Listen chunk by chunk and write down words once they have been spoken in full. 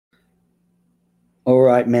All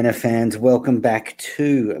right, Mena fans, welcome back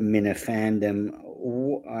to Mena Fandom.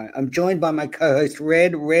 I'm joined by my co-host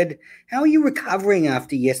Red. Red, how are you recovering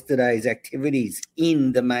after yesterday's activities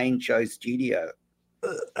in the main show studio?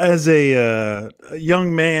 As a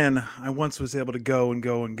young man, I once was able to go and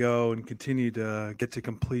go and go and continue to get to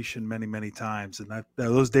completion many, many times. And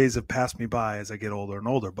those days have passed me by as I get older and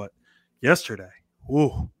older. But yesterday,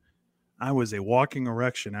 whoo, I was a walking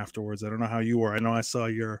erection afterwards. I don't know how you were. I know I saw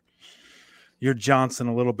your Johnson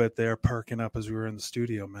a little bit there perking up as we were in the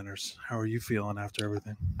studio, Menners. How are you feeling after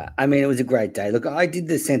everything? I mean, it was a great day. Look, I did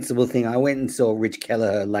the sensible thing. I went and saw Rich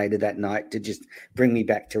Kelleher later that night to just bring me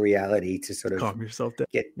back to reality, to sort of Calm yourself down.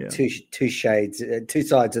 get Yeah. two shades, two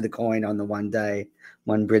sides of the coin on the one day.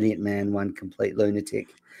 One brilliant man, one complete lunatic.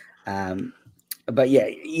 But yeah,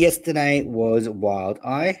 yesterday was wild.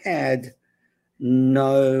 I had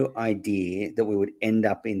no idea that we would end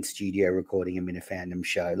up in studio recording a Minifandom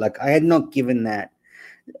show. Like, I had not given that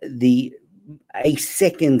the a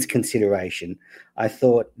second's consideration. I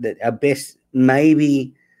thought that our best,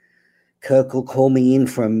 maybe Kirk will call me in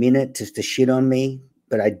for a minute just to shit on me,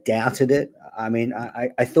 but I doubted it. I mean,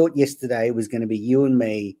 I thought yesterday was going to be you and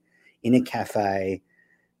me in a cafe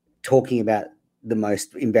talking about the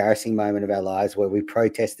most embarrassing moment of our lives, where we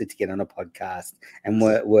protested to get on a podcast and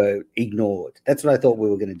were ignored. That's what I thought we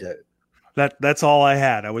were going to do. That's all I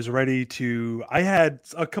had. I was ready to. I had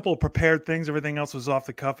a couple of prepared things. Everything else was off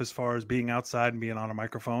the cuff as far as being outside and being on a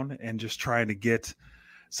microphone and just trying to get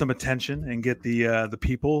some attention and get the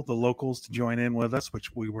people, the locals, to join in with us,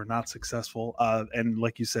 which we were not successful. And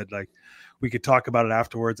like you said, like, we could talk about it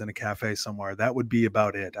afterwards in a cafe somewhere. That would be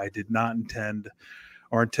about it. I did not intend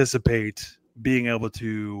or anticipate being able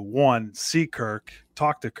to, one, see Kirk,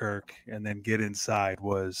 talk to Kirk, and then get inside.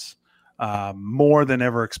 Was more than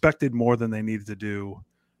ever expected, more than they needed to do.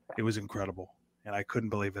 It was incredible, and I couldn't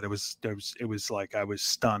believe it. It was like I was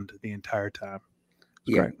stunned the entire time.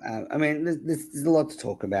 Yeah, I mean, there's a lot to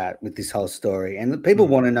talk about with this whole story, and people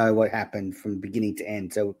want to know what happened from beginning to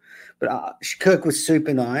end. So, but Kirk was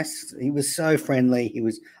super nice. He was so friendly. He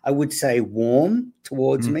was, I would say, warm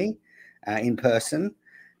towards me in person.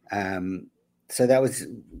 So that was,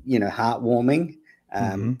 heartwarming.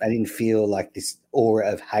 I didn't feel like this aura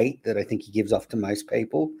of hate that I think he gives off to most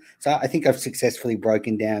people. So I think I've successfully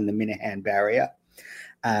broken down the Minahan barrier.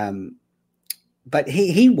 But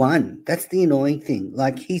he won. That's the annoying thing.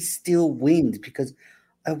 Like, he still wins because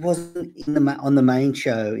I wasn't on the main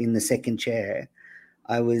show in the second chair.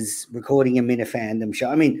 I was recording a Minifandom show.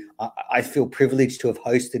 I mean, I feel privileged to have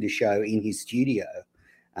hosted a show in his studio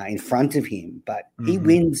in front of him, but he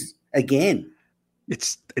wins again.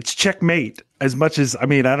 It's checkmate. As much as, I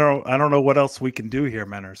mean, I don't know what else we can do here,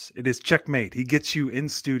 Menners. It is checkmate. He gets you in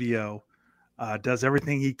studio, does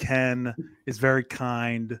everything he can, is very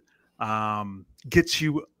kind, gets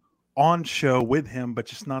you on show with him, but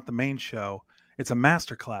just not the main show. It's a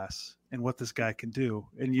masterclass in what this guy can do.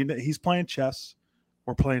 And he's playing chess.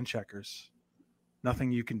 We're playing checkers.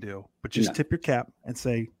 Nothing you can do, but just tip your cap and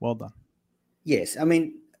say, well done. Yes. I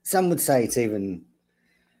mean, some would say it's even,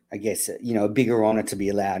 I guess, a bigger honor to be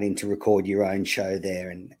allowed in to record your own show there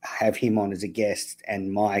and have him on as a guest,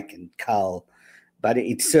 and Mike and Carl. But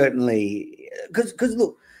it's certainly, because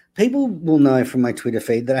look, people will know from my Twitter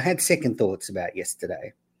feed that I had second thoughts about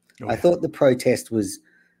yesterday. I thought the protest was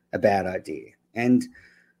a bad idea. And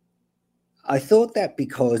I thought that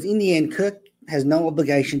because in the end, Kirk has no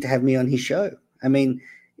obligation to have me on his show. I mean,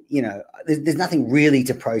 there's nothing really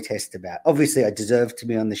to protest about. Obviously, I deserve to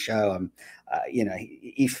be on the show. I'm,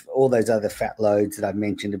 if all those other fat loads that I've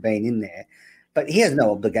mentioned have been in there, but he has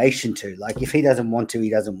no obligation to. Like, if he doesn't want to, he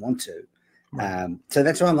doesn't want to. So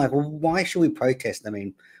that's why I'm like, well, why should we protest? I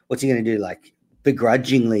mean, what's he going to do? Like,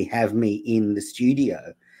 begrudgingly have me in the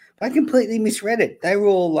studio? But I completely misread it. They were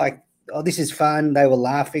all like, oh, this is fun. They were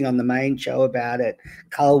laughing on the main show about it.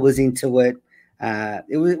 Carl was into it.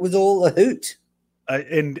 It was all a hoot.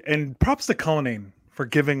 And props to Cullinane for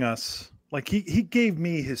giving us, like, he gave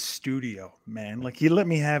me his studio, man. Like, he let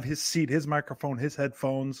me have his seat, his microphone, his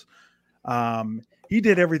headphones. He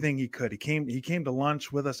did everything he could. He came to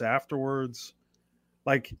lunch with us afterwards.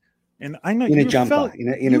 Like, and I know in a jumper,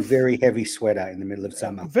 in a very heavy sweater in the middle of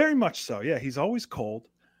summer. Very much so. Yeah, he's always cold.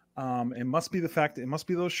 It must be the fact that it must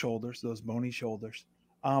be those shoulders, those bony shoulders.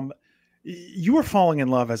 You were falling in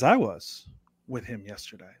love, as I was, with him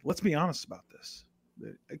yesterday. Let's be honest about this.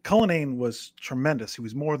 Cullinane was tremendous. He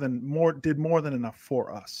was did more than enough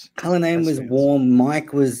for us. Cullinane was warm.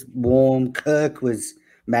 Mike was warm. Kirk was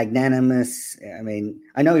magnanimous. I mean,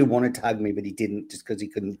 I know he wanted to hug me, but he didn't, just because he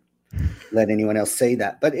couldn't let anyone else see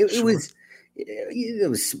that. But it was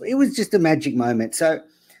just a magic moment. So,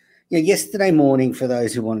 yesterday morning, for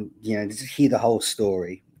those who want, to hear the whole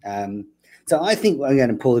story. So I think I'm going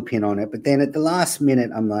to pull a pin on it, but then at the last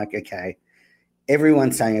minute, I'm like, okay,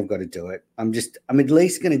 everyone's saying I've got to do it. I'm at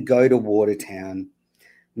least going to go to Watertown,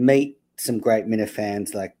 meet some great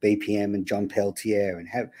Minifans like BPM and John Peltier, and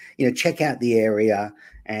have, check out the area,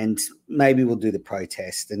 and maybe we'll do the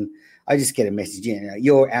protest. And I just get a message,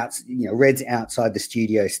 you're out, Red's outside the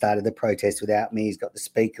studio, started the protest without me. He's got the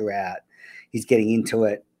speaker out. He's getting into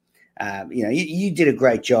it. You did a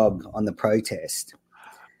great job on the protest.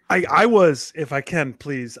 I was, if I can,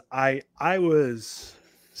 please, I was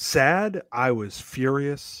sad. I was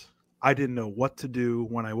furious. I didn't know what to do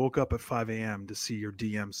when I woke up at 5 a.m. to see your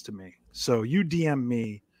DMs to me. So you DM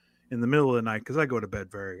me in the middle of the night, because I go to bed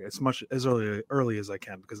as early as I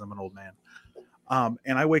can, because I'm an old man.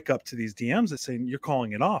 And I wake up to these DMs that saying you're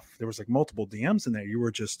calling it off. There was like multiple DMs in there. You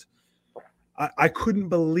were just, I couldn't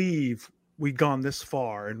believe we'd gone this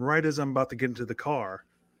far. And right as I'm about to get into the car,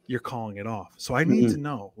 you're calling it off. So I need to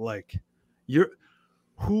know, like,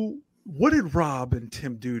 what did Rob and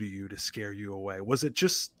Tim do to you to scare you away? Was it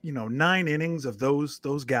just, 9 innings of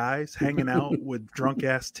those guys hanging out with drunk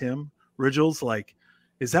ass Tim Ridgels? Like,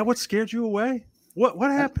 is that what scared you away?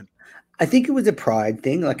 What happened? I think it was a pride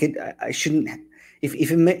thing. Like, I shouldn't.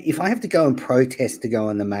 If I have to go and protest to go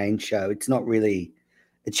on the main show, it's not really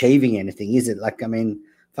achieving anything, is it? Like, I mean,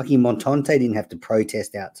 fucking Montante didn't have to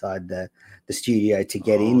protest outside the studio to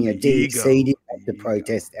get in. DXC didn't have to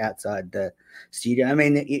protest outside the studio. I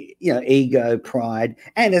mean, ego, pride.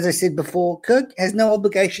 And as I said before, Kirk has no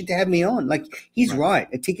obligation to have me on. Like, he's right.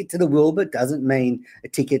 A ticket to the Wilbur doesn't mean a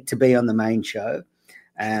ticket to be on the main show.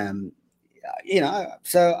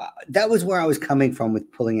 So that was where I was coming from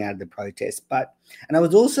with pulling out of the protest. And I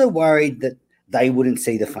was also worried that they wouldn't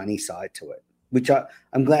see the funny side to it, which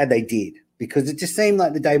I'm glad they did, because it just seemed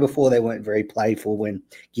like the day before they weren't very playful when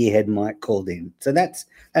Gearhead Mike called in. So that's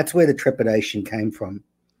where the trepidation came from.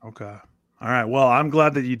 Okay. All right. Well, I'm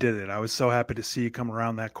glad that you did it. I was so happy to see you come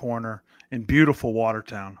around that corner in beautiful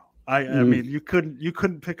Watertown. I mean, you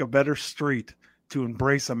couldn't pick a better street to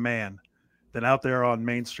embrace a man than out there on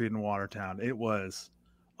Main Street in Watertown. It was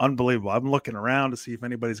unbelievable. I'm looking around to see if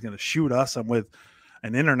anybody's going to shoot us. I'm with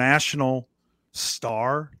an international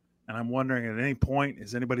star, and I'm wondering at any point,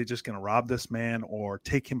 is anybody just going to rob this man or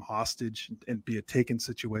take him hostage and be a taken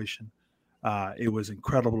situation? It was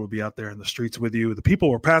incredible to be out there in the streets with you. The people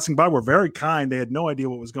were passing by were very kind. They had no idea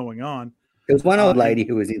what was going on. There was one old lady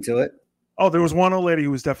who was into it. Oh, there was one old lady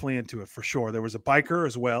who was definitely into it, for sure. There was a biker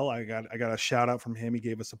as well. I got a shout out from him. He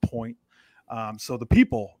gave us a point. So the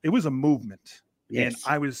people, it was a movement. Yes.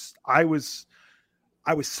 And I was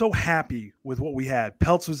so happy with what we had.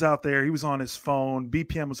 Peltz was out there. He was on his phone.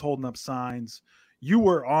 BPM was holding up signs. You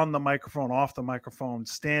were on the microphone, off the microphone,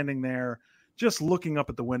 standing there, just looking up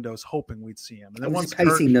at the windows, hoping we'd see him. And then once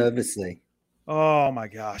pacing nervously. Oh my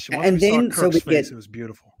gosh! And then Kirk's face, it was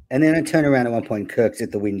beautiful. And then I turn around at one point. Kirk's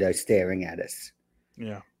at the window staring at us.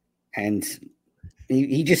 Yeah, and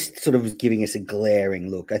he just sort of was giving us a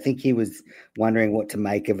glaring look. I think he was wondering what to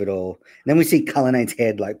make of it all. And then we see Cullinane's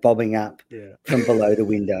head like bobbing up from below the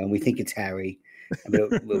window, and we think it's Harry.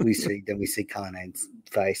 But we see Cullinane's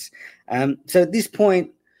face. So at this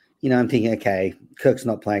point, I'm thinking, okay, Kirk's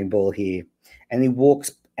not playing ball here. And he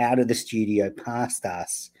walks out of the studio past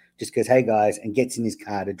us, just goes, hey, guys, and gets in his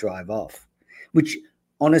car to drive off, which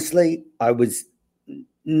honestly, I was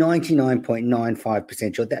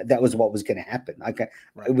 99.95% sure that was what was going to happen. Okay,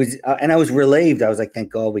 right. It was, and I was relieved. I was like,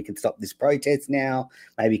 thank God we can stop this protest now.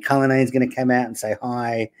 Maybe Cullinane's going to come out and say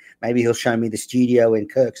hi. Maybe he'll show me the studio when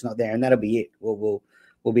Kirk's not there, and that'll be it. We'll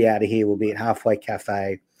be out of here. We'll be at Halfway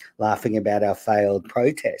Cafe laughing about our failed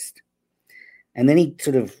protest. And then he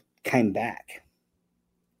sort of came back.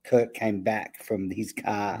 Kirk came back from his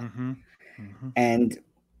car, and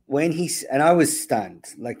when and I was stunned.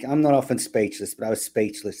 Like, I'm not often speechless, but I was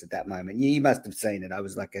speechless at that moment. You must have seen it. I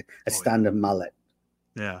was like a stunned mullet.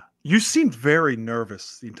 Yeah, you seemed very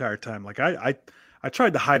nervous the entire time. Like I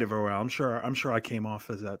tried to hide it very well. I'm sure I came off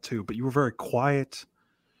as that too. But you were very quiet.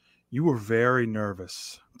 You were very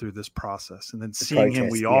nervous through this process, and then seeing him,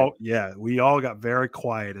 we all got very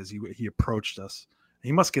quiet as he approached us.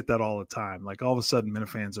 He must get that all the time. Like, all of a sudden,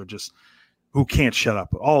 Minifans are just who can't shut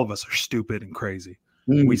up. All of us are stupid and crazy.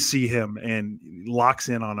 We see him and he locks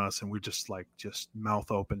in on us, and we're just mouth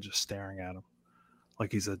open, just staring at him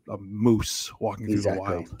like he's a moose walking through the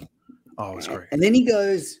wild. Oh, it's great. And then he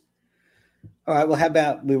goes, all right, well, how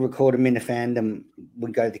about we record a Minifan and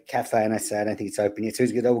we go to the cafe? And I say, I don't think it's open yet. So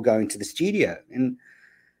he's we're going to the studio. And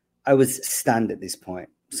I was stunned at this point.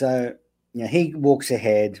 So, he walks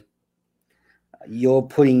ahead. You're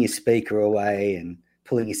putting your speaker away and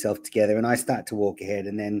pulling yourself together. And I start to walk ahead,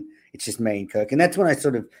 and then it's just me and Kirk. And that's when I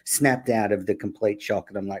sort of snapped out of the complete shock.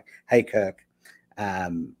 And I'm like, hey, Kirk,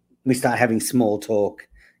 we start having small talk.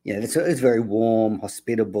 You know, it was very warm,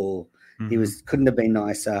 hospitable. He couldn't have been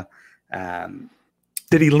nicer.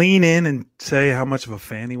 Did he lean in and say how much of a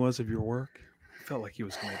fan he was of your work? I felt like he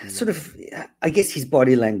was going to do sort of. I guess his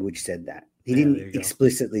body language said that. He didn't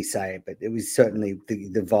explicitly say it, but it was certainly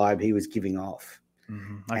the vibe he was giving off.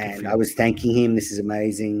 I was thanking him. This is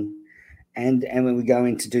amazing. And when we go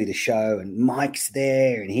in to do the show, and Mike's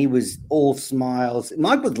there, and he was all smiles.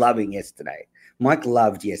 Mike was loving yesterday. Mike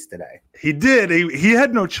loved yesterday. He did. He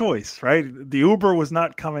had no choice, right? The Uber was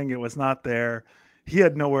not coming. It was not there. He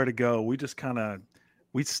had nowhere to go. We just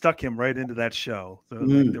we stuck him right into that show.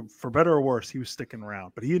 For better or worse, he was sticking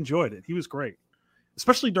around. But he enjoyed it. He was great,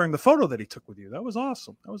 especially during the photo that he took with you. That was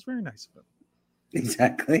awesome. That was very nice of him.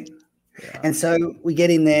 Exactly. Yeah. And so we get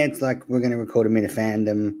in there. It's like we're going to record a minute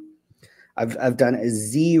fandom. I've done a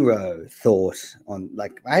zero thought on,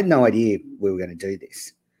 like, I had no idea we were going to do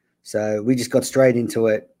this. So we just got straight into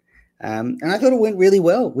it. And I thought it went really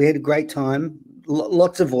well. We had a great time.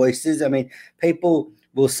 Lots of voices. I mean, people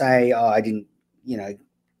will say, oh, I didn't,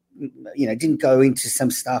 didn't go into some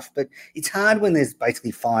stuff. But it's hard when there's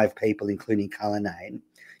basically 5 people, including Cullinane,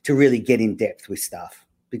 to really get in depth with stuff.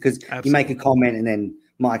 Because you make a comment and then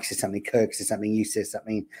Mike says something, Kirk says something, you say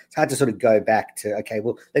something. It's hard to sort of go back to, okay,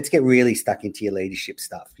 well, let's get really stuck into your leadership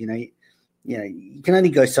stuff. You can only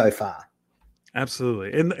go so far.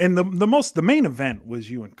 Absolutely. And the main event was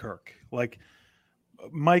you and Kirk. Like,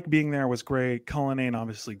 Mike being there was great. Cullinane,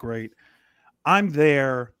 obviously great. I'm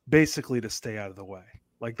there basically to stay out of the way.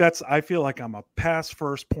 Like, I feel like I'm a pass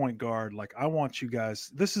first point guard. Like, I want you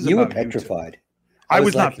guys. This is you about were petrified. I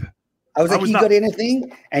was not. I was like, you got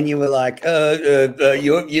anything? And you were like,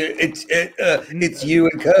 it's you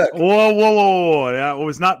and Kirk. Whoa. I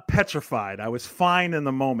was not petrified. I was fine in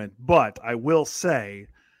the moment. But I will say,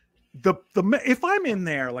 if I'm in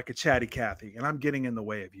there like a chatty Cathy and I'm getting in the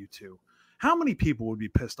way of you two, how many people would be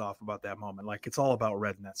pissed off about that moment? Like, it's all about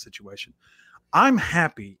Red in that situation. I'm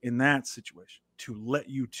happy in that situation to let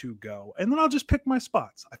you two go. And then I'll just pick my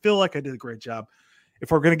spots. I feel like I did a great job. If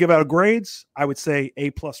we're going to give out grades, I would say A+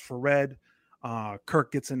 for Red.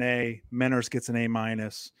 Kirk gets an A. Menners gets an A-.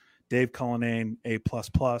 Dave Cullinane, A++.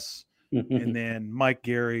 And then Mike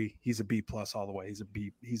Gary, he's a B+ all the way. He's a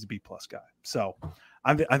B guy. So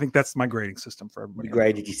I think that's my grading system for everybody. You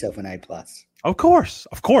graded yourself an A+. Of course.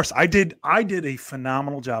 I did a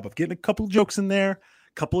phenomenal job of getting a couple of jokes in there, a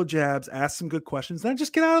couple of jabs, ask some good questions, then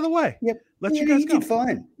just get out of the way. Yep. Let you guys go. You did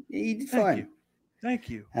fine. You did fine. Thank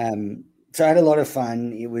you. So I had a lot of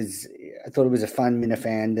fun. I thought it was a fun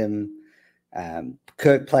minifandom.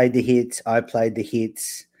 Kirk played the hits. I played the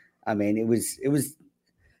hits. I mean,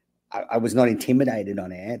 I was not intimidated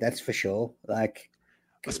on air. That's for sure. Like,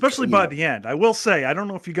 especially by the end, I will say, I don't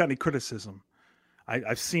know if you got any criticism.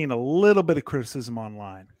 I've seen a little bit of criticism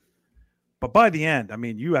online, but by the end, I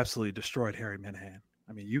mean, you absolutely destroyed Harry Minahan.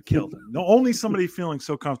 I mean, you killed him. No, only somebody feeling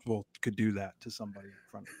so comfortable could do that to somebody in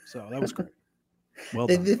front of him. So that was great. Well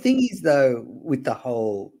done. The thing is, though, with the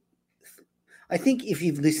whole, I think if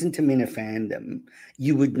you've listened to Minifandom,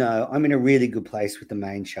 you would know I'm in a really good place with the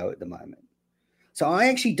main show at the moment. So I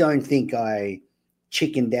actually don't think I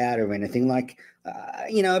chickened out or anything. Like,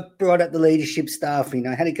 I brought up the leadership stuff.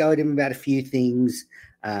 I had to go at him about a few things.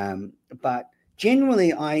 But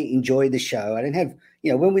generally, I enjoy the show. I don't have,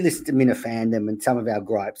 when we listen to Minifandom and some of our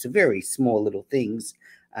gripes are very small little things.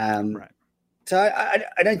 Right. So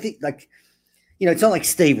I don't think, like, it's not like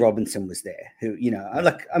Steve Robinson was there, who,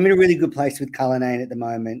 I'm in a really good place with Cullinane at the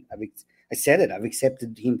moment. I said it. I've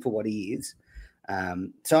accepted him for what he is.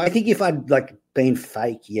 So I think if I'd been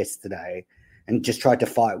fake yesterday and just tried to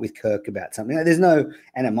fight with Kirk about something, there's no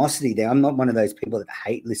animosity there. I'm not one of those people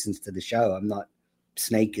that listens to the show. I'm not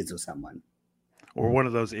Sneakers or someone. Or one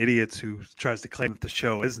of those idiots who tries to claim that the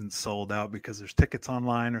show isn't sold out because there's tickets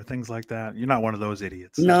online or things like that. You're not one of those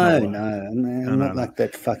idiots. No, I'm not like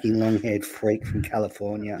that fucking long-haired freak from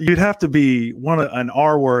California. You'd have to be an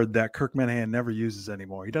R word that Kirk Minahan never uses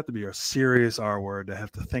anymore. You'd have to be a serious R word to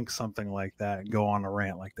have to think something like that and go on a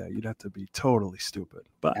rant like that. You'd have to be totally stupid.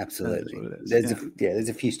 But absolutely, what it is. There's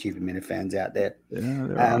a few stupid Minifans out there. Yeah,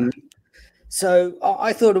 there are. So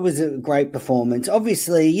I thought it was a great performance.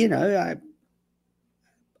 Obviously,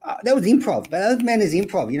 that was improv, but that man is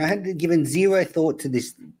improv. I had given zero thought to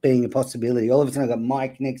this being a possibility. All of a sudden, I got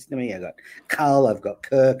Mike next to me. I got Carl. I've got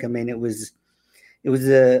Kirk. I mean, it was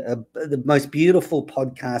the most beautiful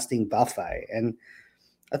podcasting buffet, and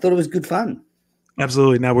I thought it was good fun.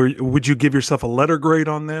 Absolutely. Now, would you give yourself a letter grade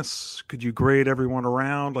on this? Could you grade everyone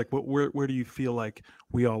around? Like, where do you feel like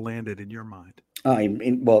we all landed in your mind?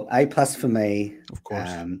 Well, A plus for me, Of course.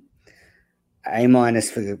 A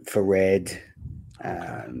minus for Red,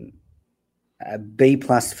 Okay. a B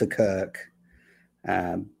plus for Kirk,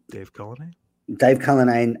 Dave Cullinane. Dave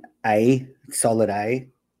Cullinane, A, solid A.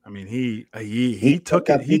 I mean, he took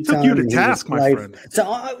it. He big took you to time. task, my friend. So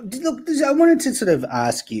look, I wanted to sort of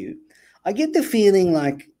ask you. I get the feeling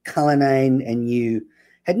like Cullinane and you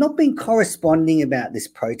had not been corresponding about this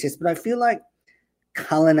protest, but I feel like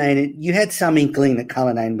Cullinane, you had some inkling that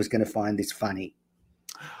Cullinane was going to find this funny.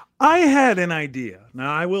 I had an idea.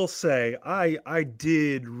 Now, I will say I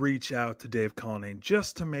did reach out to Dave Cullinane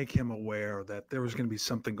just to make him aware that there was going to be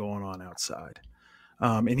something going on outside.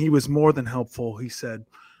 And he was more than helpful. He said,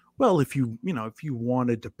 well, if you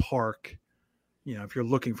wanted to park, if you're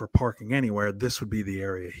looking for parking anywhere, this would be the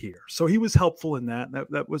area here. So he was helpful in that.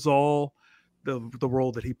 That was all the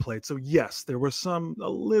role that he played. So yes, there was a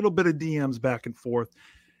little bit of DMs back and forth.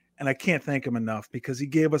 And I can't thank him enough because he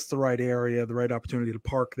gave us the right area, the right opportunity to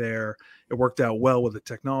park there. It worked out well with the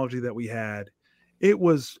technology that we had. It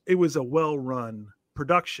was a well-run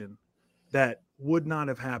production that would not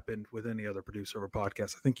have happened with any other producer of a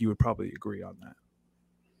podcast. I think you would probably agree on that.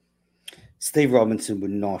 Steve Robinson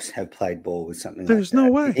would not have played ball with something There's like that.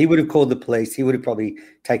 No way. He would have called the police. He would have probably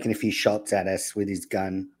taken a few shots at us with his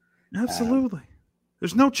gun. Absolutely.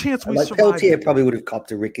 There's no chance we survived. Peltier probably would have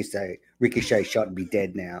copped a ricochet shot and be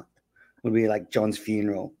dead now. It would be like John's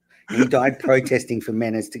funeral. He died protesting for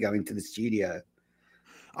Menace to go into the studio.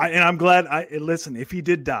 I'm glad. Listen, if he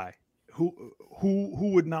did die, who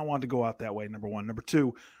would not want to go out that way? Number one. Number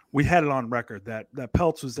two, we had it on record that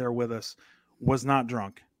Peltz was there with us, was not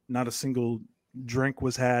drunk. Not a single drink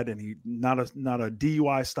was had, and he not a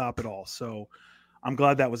DUI stop at all. So I'm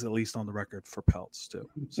glad that was at least on the record for Peltz too.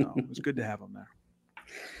 So it was good to have him there.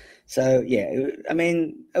 So yeah, I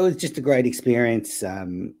mean, it was just a great experience.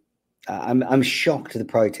 I'm shocked the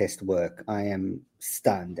protest work. I am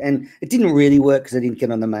stunned, and it didn't really work because I didn't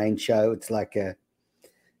get on the main show. It's like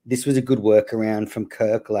this was a good workaround from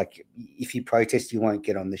Kirk. Like if you protest, you won't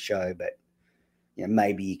get on the show, but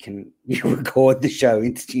maybe you record the show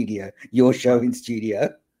in studio, your show in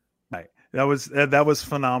studio. Right. That was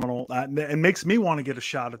phenomenal. It makes me want to get a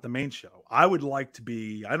shot at the main show. I would like to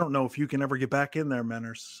be. I don't know if you can ever get back in there,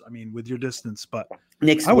 Menners. I mean, with your distance, but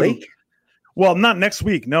next week. Well, not next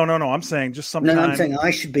week. No. I'm saying just sometime. No, I'm saying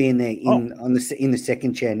I should be in there in the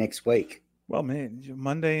second chair next week. Well, man,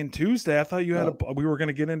 Monday and Tuesday. I thought you had we were going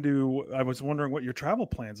to get into. I was wondering what your travel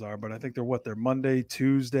plans are, but I think they're Monday,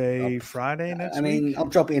 Tuesday, Friday next week. I mean, I'll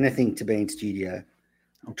drop anything to be in studio.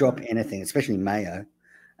 I'll drop anything, especially Mayo.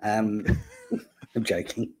 I'm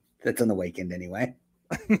joking. That's on the weekend anyway.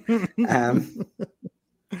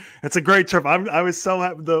 It's a great trip. I was so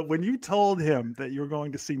happy when you told him that you were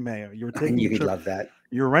going to see Mayo. You were taking. You would love that.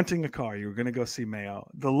 You were renting a car. You were going to go see Mayo.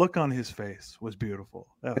 The look on his face was beautiful.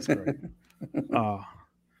 That was great.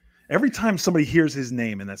 Every time somebody hears his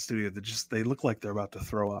name in that studio, they look like they're about to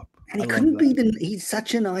throw up. And he couldn't be he's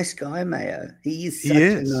such a nice guy, Mayo. He is such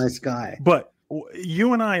a nice guy. But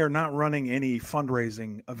you and I are not running any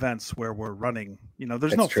fundraising events where we're running.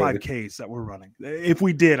 There's no 5Ks that we're running. If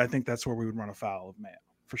we did, I think that's where we would run afoul of Mayo.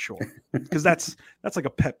 For sure, because that's like a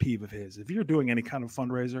pet peeve of his. If you're doing any kind of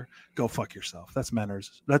fundraiser, go fuck yourself. That's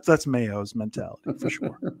Menner's. That's Mayo's mentality for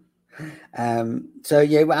sure. So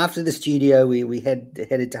yeah, after the studio, we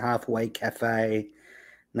headed to Halfway Cafe, and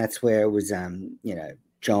that's where it was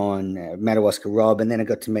John, Madawaska Rob, and then I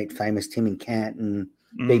got to meet famous Tim in Canton.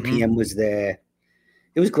 BPM was there.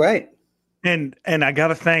 It was great. And I got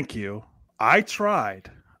to thank you. I tried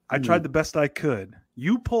the best I could.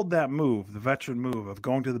 You pulled that move, the veteran move of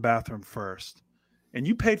going to the bathroom first, and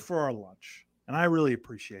you paid for our lunch. And I really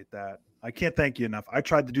appreciate that. I can't thank you enough. I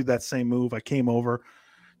tried to do that same move. I came over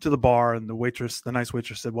to the bar, and the nice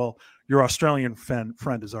waitress said, well, your Australian friend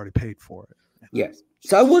has already paid for it. Yes.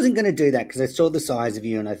 So I wasn't going to do that because I saw the size of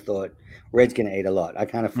you and I thought, Red's going to eat a lot. I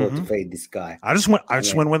can't afford to feed this guy. I just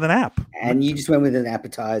went with an app. And you just went with an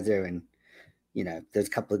appetizer, and, there's a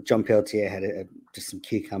couple of John Peltier had just some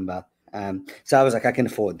cucumber. So I was like, I can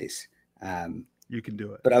afford this. You can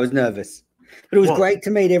do it. But I was nervous. But it was great to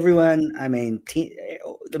meet everyone. I mean,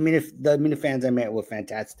 the Minifans I met were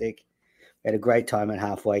fantastic. We had a great time at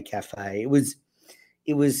Halfway Cafe.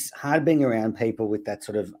 It was hard being around people with that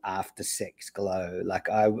sort of after sex glow. Like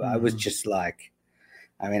I was just like,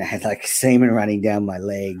 I had like semen running down my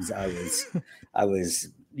legs. I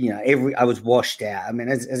was washed out. I mean,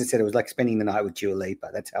 as I said, it was like spending the night with Dua Lipa.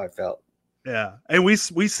 That's how I felt. Yeah, and we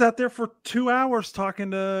sat there for 2 hours talking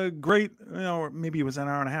to great, or maybe it was an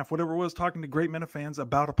hour and a half, whatever it was, talking to great Minifans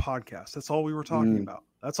about a podcast. That's all we were talking about.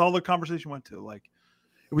 That's all the conversation went to. Like,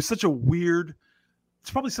 it was such a weird. It's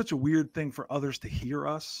probably such a weird thing for others to hear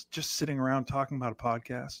us just sitting around talking about a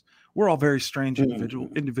podcast. We're all very strange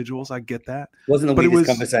individuals. I get that. Wasn't the weirdest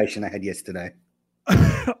conversation I had yesterday.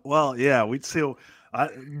 Well, yeah, we'd still.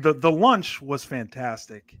 The lunch was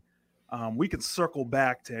fantastic. We can circle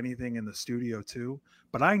back to anything in the studio too,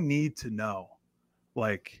 but I need to know,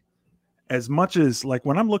 like, as much as like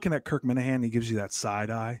when I'm looking at Kirk Minahan, he gives you that side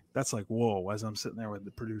eye. That's like, whoa, as I'm sitting there with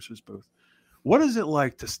the producer's booth. What is it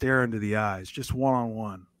like to stare into the eyes, just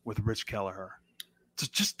one-on-one with Rich Kelleher?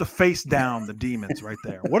 Just the face down, the demons right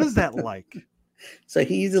there. What is that like? So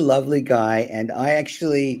he's a lovely guy, and I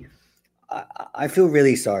feel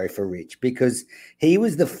really sorry for Rich because he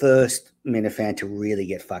was the first Minifan to really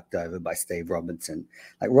get fucked over by Steve Robinson.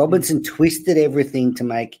 Like, Robinson twisted everything to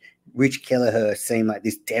make Rich Kelleher seem like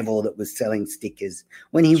this devil that was selling stickers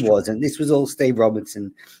when he wasn't. This was all Steve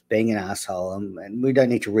Robinson being an asshole, and we don't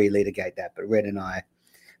need to relitigate that. But Red and I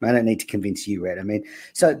don't need to convince you, Red. I mean,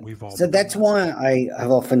 so that's why I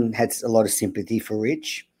have often had a lot of sympathy for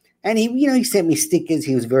Rich. And he sent me stickers.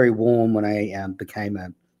 He was very warm when I became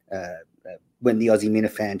when the Aussie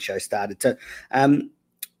Minifan show started. So, and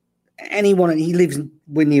he lives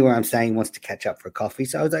near where I'm staying. He wants to catch up for a coffee.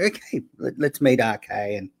 So I was like, okay, let's meet RK.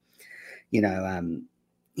 And,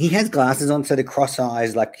 he has glasses on, so the cross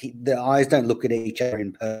eyes, like the eyes don't look at each other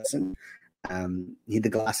in person. The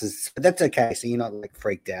glasses, but that's okay. So you're not like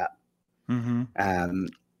freaked out. Mm-hmm.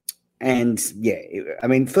 And yeah, I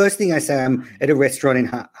mean, first thing I say, I'm at a restaurant in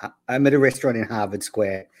Harvard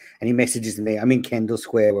Square, and he messages me, I'm in Kendall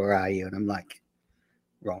Square, where are you? And I'm like,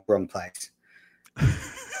 wrong place.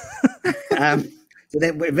 So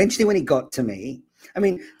then eventually when he got to me, I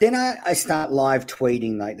mean, then I start live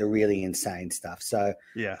tweeting like the really insane stuff. So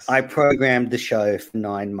yes, I programmed the show for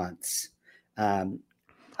 9 months.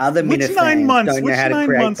 Other Minifans 9 months? Don't know how to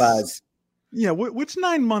create buzz. Yeah, which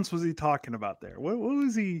 9 months was he talking about there? What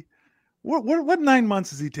was he? What 9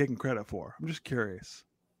 months is he taking credit for? I'm just curious.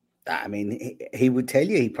 I mean, he would tell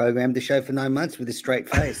you he programmed the show for 9 months with a straight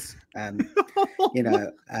face.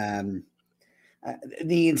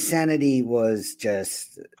 The insanity was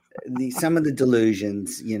just some of the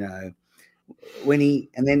delusions, when he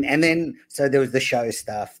and then so there was the show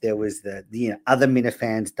stuff. There was the other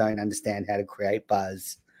Minifans don't understand how to create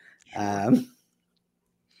buzz. And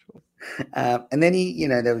then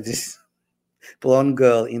there was this blonde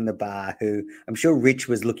girl in the bar who I'm sure Rich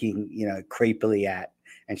was looking, creepily at,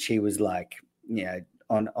 and she was like,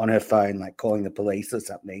 on her phone, like calling the police or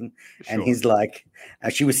something. Sure. And he's like,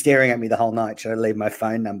 she was staring at me the whole night. Should I leave my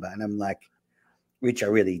phone number? And I'm like, Rich, I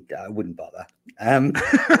really wouldn't bother. So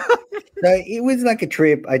it was like a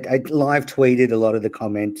trip. I live tweeted a lot of the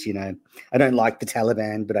comments. I don't like the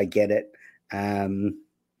Taliban, but I get it.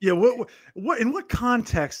 Yeah. What in what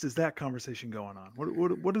context is that conversation going on?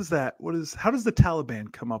 What is that? How does the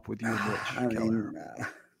Taliban come up with you and Rich?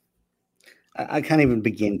 I can't even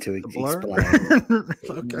begin to explain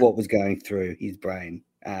okay. What was going through his brain.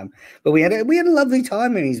 But we had a lovely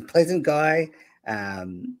time, and he's a pleasant guy.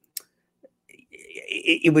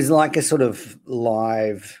 It was like a sort of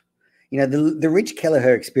live, the Rich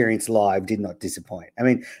Kelleher experience live did not disappoint. I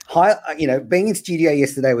mean, being in studio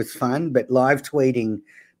yesterday was fun, but live tweeting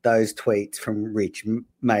those tweets from Rich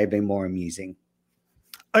may have been more amusing.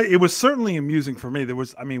 It was certainly amusing for me.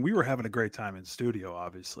 We were having a great time in studio,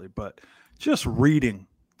 obviously, but just reading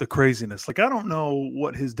the craziness. Like, I don't know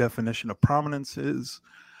what his definition of prominence is.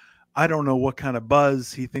 I don't know what kind of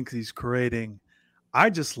buzz he thinks he's creating. I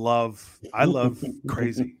love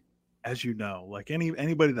crazy, as you know. Like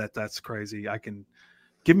anybody that's crazy, I can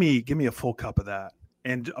give me a full cup of that.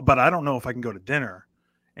 But I don't know if I can go to dinner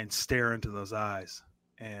and stare into those eyes.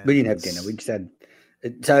 And we didn't have dinner. We just had.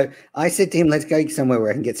 So I said to him, "Let's go somewhere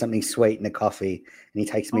where I can get something sweet and a coffee." And he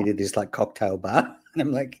takes me to this like cocktail bar, and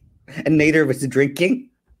I'm like, and neither of us are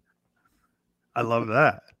drinking. I love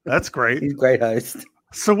that. That's great. He's a great host.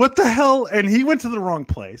 So what the hell? And he went to the wrong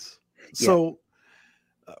place. So,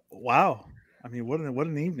 wow. I mean, what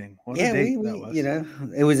an evening. What a date that was.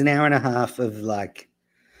 It was an hour and a half of like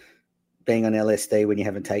being on LSD when you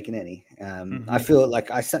haven't taken any. I feel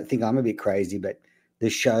like I think I'm a bit crazy, but the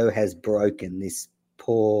show has broken this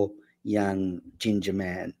poor young ginger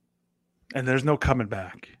man, and there's no coming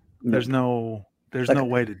back. There's no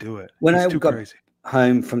way to do it. When I got crazy.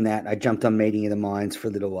 Home from that, I jumped on Meeting of the Minds for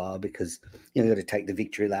a little while because you got to take the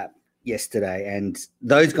victory lap yesterday, and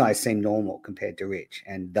those guys seem normal compared to Rich,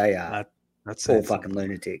 and they are that's all fucking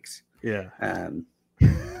lunatics. Yeah.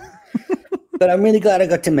 But I'm really glad I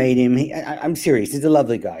got to meet him. I'm serious. He's a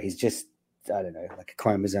lovely guy. He's just, I don't know, like a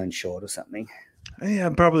chromosome short or something. Yeah,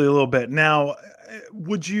 probably a little bit. Now,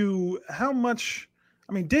 how much,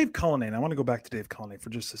 Dave Cullinane, I want to go back to Dave Cullinane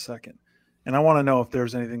for just a second. And I want to know if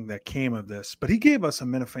there's anything that came of this. But he gave us a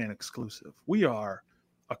Minifan exclusive. We are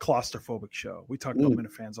a claustrophobic show. We talk about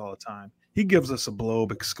Minifans all the time. He gives us a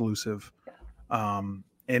Blobe exclusive. And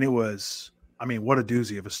it was, what a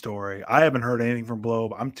doozy of a story. I haven't heard anything from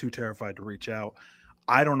Blobe. I'm too terrified to reach out.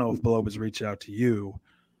 I don't know if Blobe has reached out to you.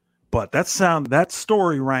 But that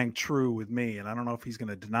story rang true with me, and I don't know if he's going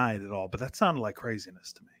to deny it at all, but that sounded like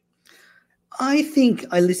craziness to me. I think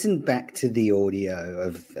I listened back to the audio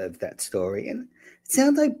of that story, and it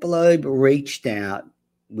sounds like Blobe reached out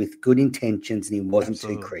with good intentions and he wasn't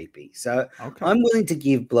too creepy. So I'm willing to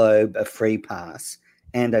give Blobe a free pass,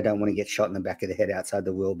 and I don't want to get shot in the back of the head outside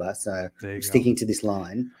the Wilbur. So I'm sticking to this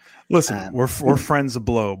line. Listen, we're friends of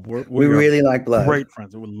Blobe. We really like Blobe. Great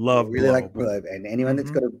friends. We love really Blobe. Like Blobe. And anyone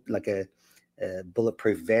that's got a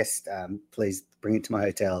bulletproof vest, please bring it to my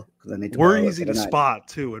hotel because I need to. We're easy to spot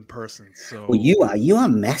too in person. So well, you are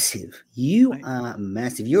massive. You are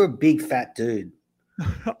massive. You're a big fat dude.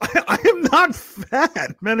 I am not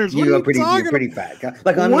fat, Menners. You're pretty fat.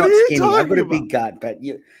 Like I'm not skinny. I've got a big gut, but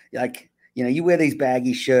you wear these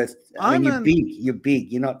baggy shirts. You're big. You're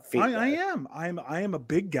big. You're not fit. I am. I am a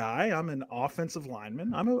big guy. I'm an offensive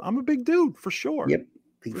lineman. I'm a big dude for sure. Yep,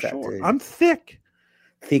 big fat dude. I'm thick.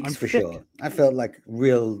 Thick's for sure. I felt like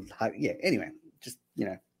real. Yeah. Anyway, just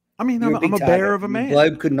I'm a bear of a man.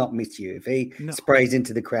 Blobe could not miss you. If he sprays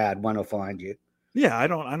into the crowd, one will find you. Yeah, I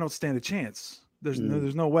don't stand a chance. There's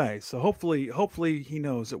no way. So hopefully he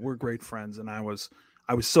knows that we're great friends. And I was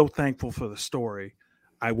so thankful for the story.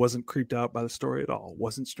 I wasn't creeped out by the story at all.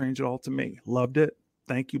 Wasn't strange at all to me. Loved it.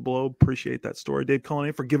 Thank you, Blobe. Appreciate that story, Dave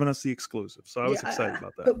Cullinane, for giving us the exclusive. So I was excited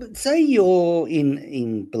about that. But say you're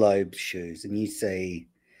in Blobe's shoes and you see,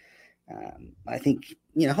 I think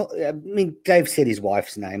Dave said his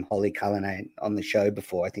wife's name, Holly Cullinane, on the show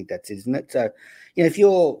before. I think that's it, isn't it? So if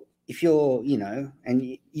you're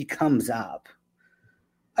and you comes up.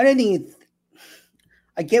 I don't think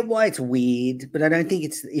I get why it's weird, but I don't think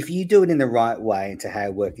it's if you do it in the right way into how I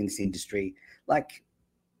work in this industry. Like,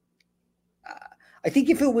 I think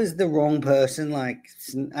if it was the wrong person, like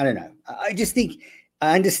I don't know. I just think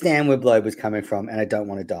I understand where Blobe was coming from, and I don't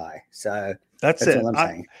want to die. So that's it. All I'm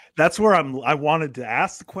saying. That's where I wanted to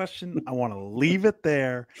ask the question. I want to leave it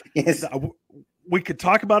there. Yes, we could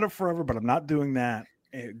talk about it forever, but I'm not doing that.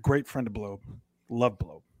 A great friend of Blobe, love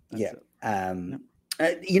Blobe. That's it.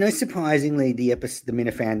 Surprisingly, the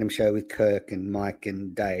Minifandom show with Kirk and Mike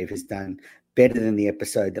and Dave has done better than the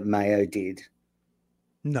episode that Mayo did.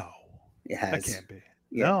 No, it has. That can't be.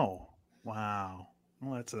 Yeah. No, wow.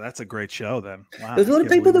 Well, that's a great show then. Wow. There's a lot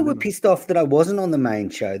of people that were pissed off that I wasn't on the main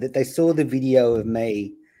show, that they saw the video of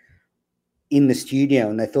me in the studio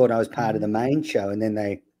and they thought I was part of the main show, and then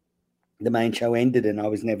the main show ended and I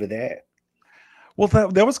was never there. Well,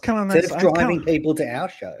 that was kind of nice. Instead of driving people to our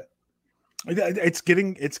show. It's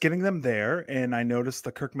getting them there, and I noticed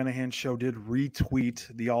the Kirk Minahan show did retweet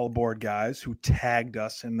the All Aboard guys who tagged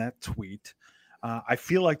us in that tweet. I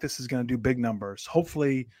feel like this is going to do big numbers.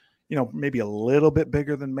 Hopefully, maybe a little bit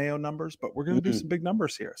bigger than Mayo numbers, but we're going to do some big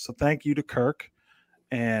numbers here. So thank you to Kirk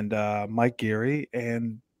and Mike Geary,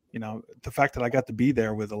 and the fact that I got to be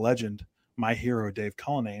there with a legend, my hero Dave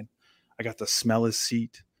Cullinane. I got to smell his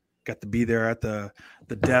seat. Got to be there at the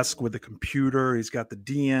desk with the computer. He's got the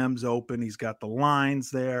DMs open. He's got the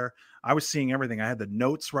lines there. I was seeing everything. I had the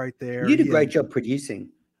notes right there. You did a great job producing.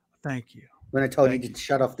 Thank you. When I told you to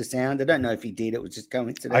shut off the sound, I don't know if you did. It was just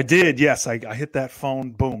coincidence. I did. Yes, I hit that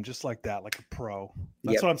phone, boom, just like that, like a pro.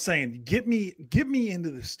 That's what I'm saying. Get me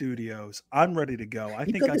into the studios. I'm ready to go.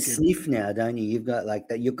 You've got the sniff now, don't you? You've got like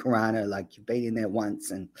that. You're Corona, like you've been in there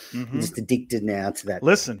once, and you're just addicted now to that.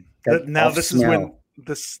 Listen, this is when.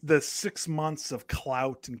 The 6 months of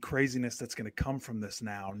clout and craziness that's going to come from this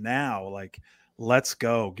now, like, let's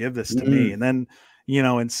go, give this to me. And then,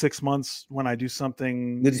 in 6 months when I do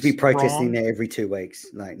something, you'll just be protesting there every 2 weeks,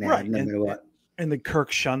 like now, right. No matter what. And the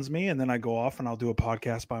Kirk shuns me, and then I go off and I'll do a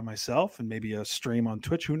podcast by myself and maybe a stream on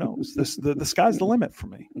Twitch. Who knows? The sky's the limit for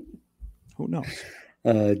me. Who knows?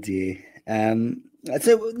 Oh dear.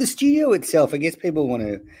 So the studio itself, I guess people want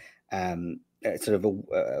to, sort of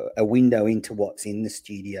a window into what's in the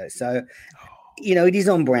studio. So, it is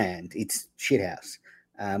on brand. It's shithouse,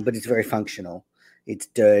 but it's very functional. It's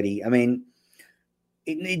dirty. I mean,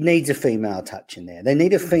 it needs a female touch in there. They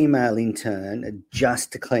need a female intern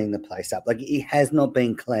just to clean the place up. Like, it has not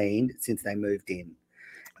been cleaned since they moved in.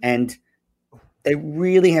 And they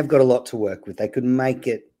really have got a lot to work with. They could make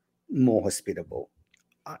it, more hospitable.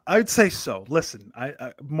 I'd say so. Listen,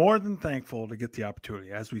 I more than thankful to get the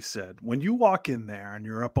opportunity. As we said, when you walk in there and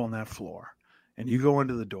you're up on that floor and you go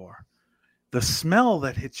into the door, the smell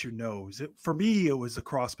that hits your nose, for me, it was a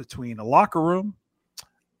cross between a locker room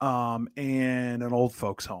and an old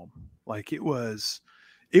folks home. Like it was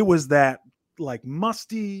that like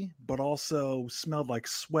musty, but also smelled like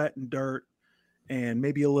sweat and dirt and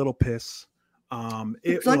maybe a little piss.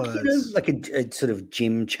 It's It like, was like a sort of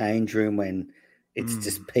gym change room when it's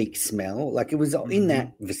just peak smell. Like it was in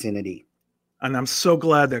that vicinity. And I'm so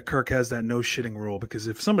glad that Kirk has that no shitting rule, because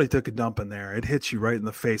if somebody took a dump in there, it hits you right in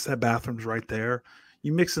the face. That bathroom's right there.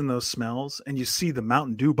 You mix in those smells and you see the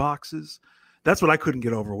Mountain Dew boxes. That's what I couldn't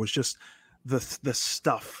get over, was just the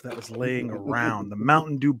stuff that was laying around. The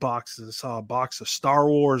Mountain Dew boxes. I saw a box of Star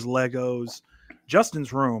Wars Legos.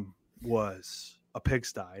 Justin's room was a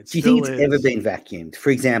pigsty. Do you think it's ever been vacuumed?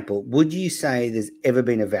 For example, would you say there's ever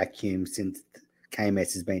been a vacuum since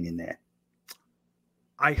KMS has been in there?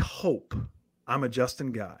 I hope. I'm a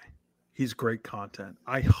Justin guy. He's great content.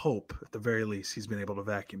 I hope at the very least he's been able to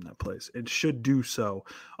vacuum that place. It should do so.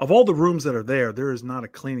 Of all the rooms that are there, there is not a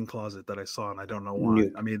cleaning closet that I saw, and I don't know why.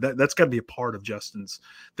 I mean, that's got to be a part of Justin's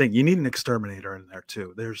thing. You need an exterminator in there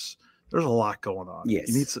too. There's a lot going on.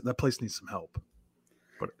 Yes, that place needs some help.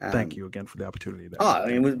 But thank you again for the opportunity.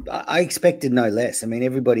 I expected no less. I mean,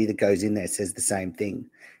 everybody that goes in there says the same thing.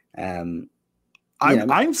 I'm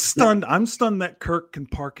stunned. I'm stunned that Kirk can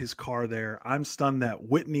park his car there. I'm stunned that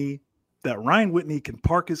Ryan Whitney can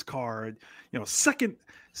park his car. Second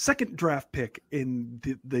draft pick in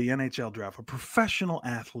the NHL draft, a professional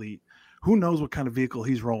athlete. Who knows what kind of vehicle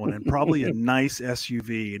he's rolling in? Probably a nice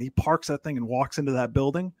SUV, and he parks that thing and walks into that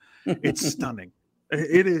building. It's stunning.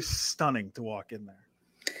 It is stunning to walk in there.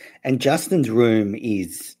 And Justin's room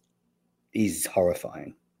is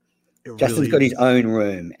horrifying. Justin's got his own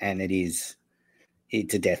room, and it's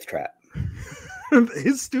a death trap.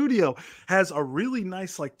 His studio has a really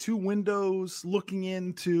nice, like, 2 windows looking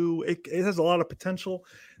into it. It has a lot of potential.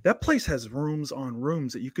 That place has rooms on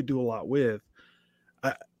rooms that you could do a lot with.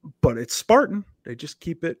 But it's Spartan. They just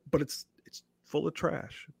keep it, but it's full of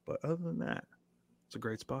trash. But other than that, it's a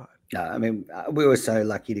great spot. No, I mean, we were so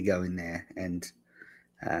lucky to go in there, and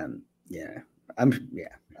I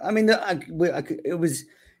mean, it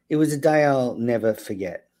was a day I'll never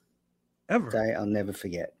forget. Ever. A day I'll never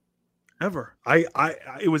forget. Ever.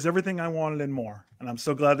 It was everything I wanted and more. And I'm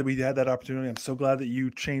so glad that we had that opportunity. I'm so glad that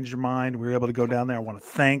you changed your mind. We were able to go down there. I want to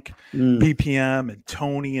thank BPM and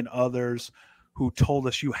Tony and others who told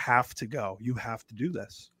us, you have to go. You have to do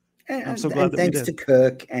this. And I'm so glad that thanks we did. To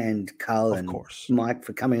Kirk and Carl and Mike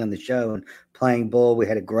for coming on the show and playing ball. We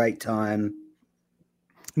had a great time.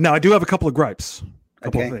 Now, I do have a couple of gripes, a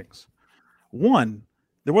couple of things. One,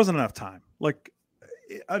 there wasn't enough time.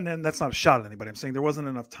 And then that's not a shot at anybody. I'm saying there wasn't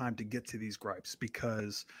enough time to get to these gripes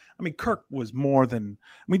because, I mean, Kirk was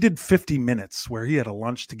we did 50 minutes where he had a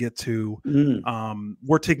lunch to get to.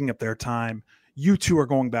 We're taking up their time. You two are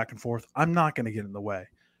going back and forth. I'm not going to get in the way.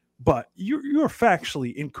 But you're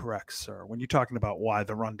factually incorrect, sir, when you're talking about why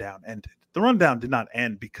the rundown ended. The rundown did not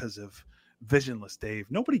end because of Visionless Dave.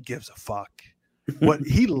 Nobody gives a fuck. What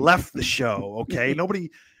he left the show, okay?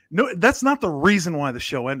 No, that's not the reason why the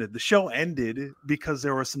show ended. The show ended because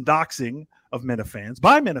there was some doxing of Minifans,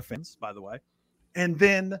 by Minifans, by the way. And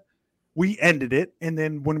then we ended it. And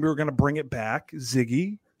then when we were going to bring it back,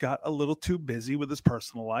 Ziggy got a little too busy with his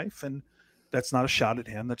personal life. And that's not a shot at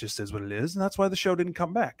him. That just is what it is. And that's why the show didn't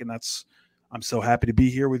come back. And I'm so happy to be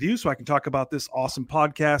here with you so I can talk about this awesome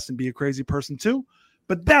podcast and be a crazy person too.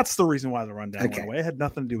 But that's the reason why the rundown went away. It had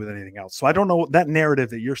nothing to do with anything else. So I don't know, that narrative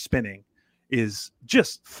that you're spinning is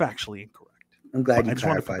just factually incorrect. I'm glad you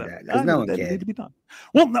clarified that because no one cared. Need to be done.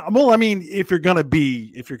 Well, I mean, if you're gonna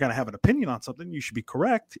have an opinion on something, you should be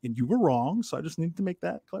correct, and you were wrong. So I just need to make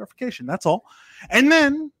that clarification. That's all. And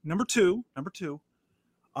then number two, the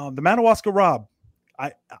Madawaska Rob.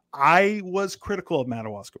 I was critical of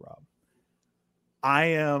Madawaska Rob.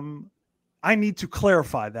 I need to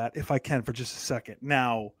clarify that if I can for just a second.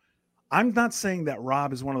 Now, I'm not saying that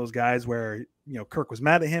Rob is one of those guys where, Kirk was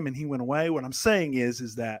mad at him and he went away. What I'm saying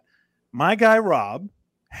is that my guy Rob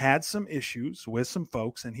had some issues with some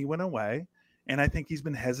folks and he went away. And I think he's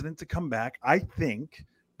been hesitant to come back. I think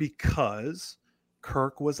because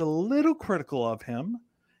Kirk was a little critical of him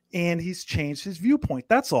and he's changed his viewpoint.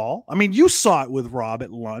 That's all. I mean, you saw it with Rob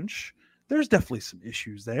at lunch. There's definitely some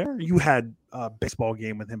issues there. You had a baseball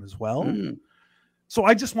game with him as well. So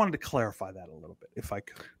I just wanted to clarify that a little bit, if I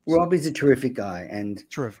could. Rob is a terrific guy and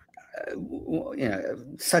terrific.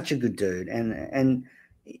 Such a good dude. And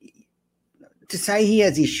to say he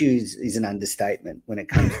has issues is an understatement when it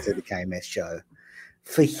comes to the KMS show.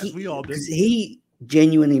 We all do. Because he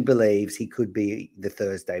genuinely believes he could be the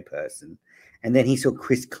Thursday person. And then he saw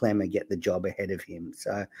Chris Klemmer get the job ahead of him.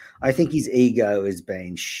 So I think his ego has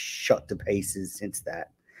been shot to pieces since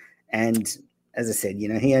that. And as I said,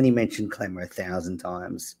 he only mentioned Klemmer 1,000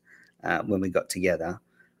 times when we got together.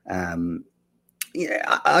 I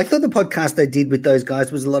thought the podcast they did with those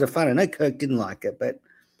guys was a lot of fun. I know Kirk didn't like it, but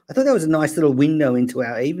I thought that was a nice little window into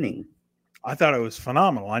our evening. I thought it was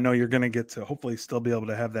phenomenal. I know you're going to get to hopefully still be able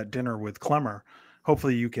to have that dinner with Klemmer.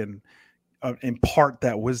 Hopefully you can impart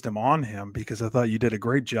that wisdom on him, because I thought you did a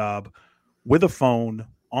great job with a phone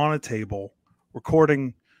on a table,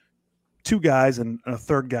 recording two guys and a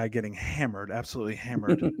third guy getting hammered, absolutely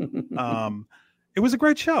hammered. It was a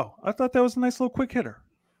great show. I thought that was a nice little quick hitter.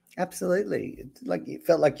 Absolutely. It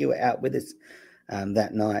felt like you were out with us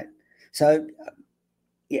that night. So,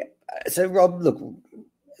 So Rob, look,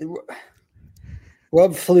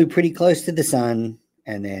 Rob flew pretty close to the sun,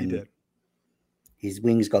 and then his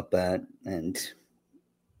wings got burnt, and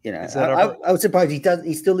I was surprised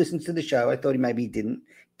he still listens to the show. I thought maybe he didn't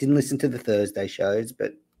listen to the Thursday shows,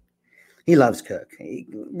 but he loves Kirk.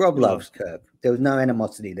 Rob loves Kirk. There was no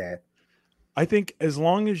animosity there. I think as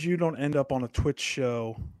long as you don't end up on a Twitch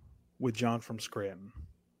show with John from Scranton,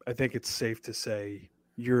 I think it's safe to say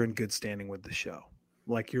you're in good standing with the show.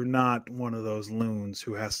 Like, you're not one of those loons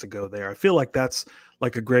who has to go there. I feel like that's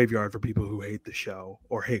like a graveyard for people who hate the show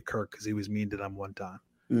or hate Kirk because he was mean to them one time.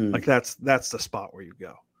 Like, that's the spot where you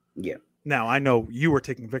go. Yeah. Now, I know you were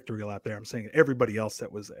taking victory lap there. I'm saying everybody else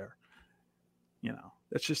that was there,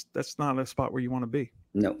 that's not a spot where you want to be.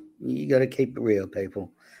 No, you got to keep it real,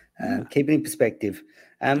 people. Keep it in perspective.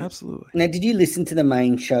 Absolutely. Now, did you listen to the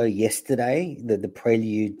main show yesterday, the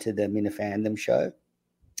prelude to the Minifandom show?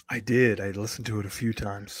 I did. I listened to it a few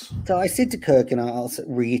times. So I said to Kirk, and I'll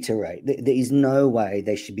reiterate, there is no way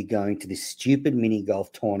they should be going to this stupid mini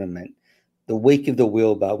golf tournament the week of the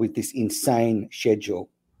Wilbur with this insane schedule.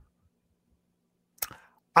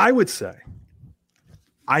 I would say,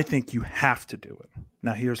 I think you have to do it.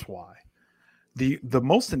 Now, here's why. The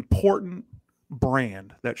most important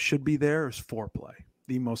brand that should be there is Foreplay.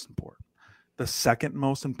 The most important. The second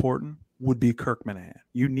most important would be Kirk Minahan.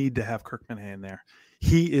 You need to have Kirk Minahan there.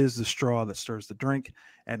 He is the straw that stirs the drink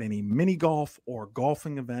at any mini golf or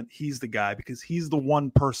golfing event. He's the guy, because he's the one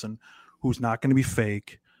person who's not going to be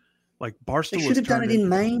fake. Like, Barstool, they should have done it in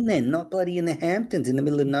Maine then, not bloody in the Hamptons in the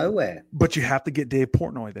middle of nowhere. But you have to get Dave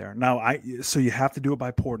Portnoy there. Now, so you have to do it by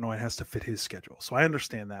Portnoy. It has to fit his schedule. So I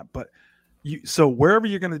understand that. But so wherever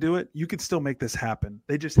you're going to do it, you can still make this happen.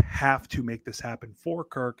 They just have to make this happen for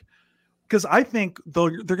Kirk, because I think they're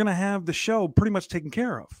going to have the show pretty much taken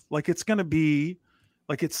care of. Like, it's going to be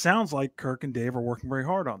like, it sounds like Kirk and Dave are working very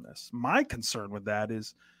hard on this. My concern with that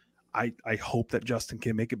is I hope that Justin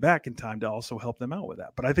can make it back in time to also help them out with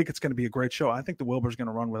that. But I think it's going to be a great show. I think the Wilbur's going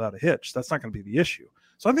to run without a hitch. That's not going to be the issue.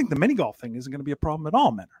 So I think the mini golf thing isn't going to be a problem at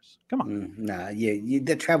all, Manners. Come on.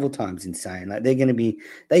 The travel time's insane. Like,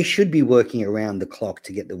 they should be working around the clock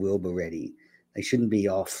to get the Wilbur ready. They shouldn't be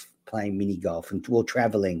off playing mini golf and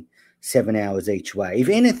traveling 7 hours each way. If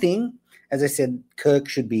anything, as I said, Kirk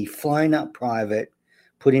should be flown up private,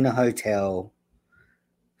 put in a hotel,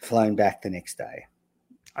 flown back the next day.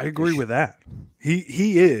 I agree with that.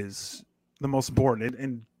 He is the most important.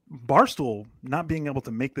 And Barstool not being able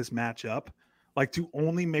to make this match up, like, to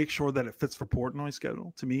only make sure that it fits for Portnoy's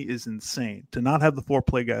schedule, to me is insane. To not have the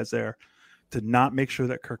Foreplay guys there, to not make sure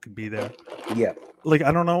that Kirk can be there. Yeah. Like,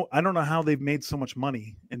 I don't know how they've made so much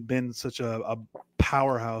money and been such a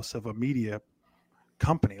powerhouse of a media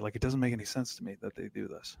company. Like, it doesn't make any sense to me that they do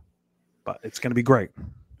this. But it's going to be great.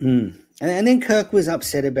 And then Kirk was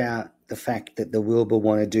upset about the fact that the Wilbur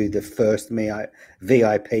want to do the first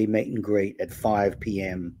VIP meet and greet at 5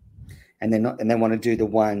 p.m. and they want to do the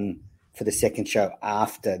one for the second show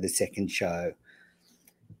after the second show.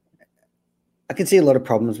 I can see a lot of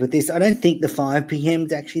problems with this. I don't think the 5 p.m.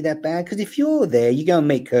 is actually that bad, because if you're there, you go and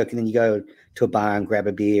meet Kirk and then you go to a bar and grab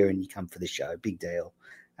a beer and you come for the show. Big deal.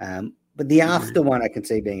 But the after one I can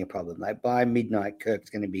see being a problem. Like, by midnight, Kirk's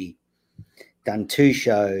going to be done 2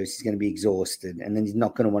 shows, he's going to be exhausted, and then he's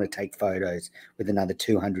not going to want to take photos with another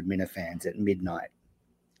 200 Minifans at midnight.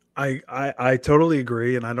 I totally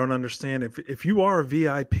agree, and I don't understand. If you are a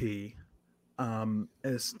VIP,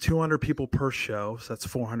 it's 200 people per show, so that's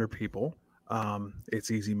 400 people.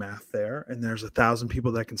 It's easy math there, and there's 1,000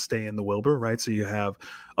 people that can stay in the Wilbur, right? So you have,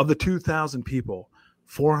 of the 2,000 people,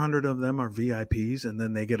 400 of them are VIPs, and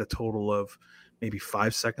then they get a total of maybe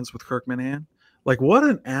 5 seconds with Kirk Minahan. Like, what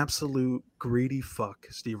an absolute greedy fuck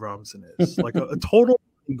Steve Robinson is. Like, a total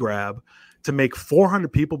grab to make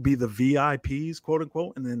 400 people be the VIPs, quote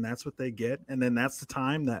unquote, and then that's what they get, and then that's the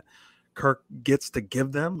time that Kirk gets to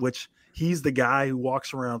give them, which he's the guy who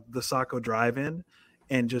walks around the Saco Drive-In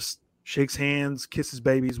and just shakes hands, kisses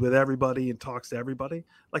babies with everybody, and talks to everybody.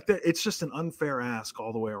 Like that, it's just an unfair ask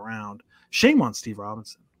all the way around. Shame on Steve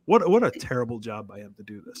Robinson. What a terrible job by him to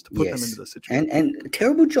do this, to put them into this situation. And a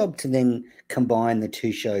terrible job to then combine the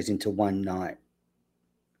two shows into one night.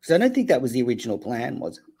 So I don't think that was the original plan,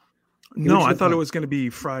 was it? No, I thought it was going to be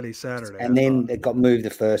Friday, Saturday. And then it got moved the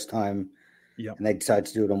first time. Yep. And they decided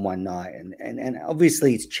to do it on one night. And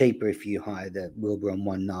obviously it's cheaper if you hire the Wilbur on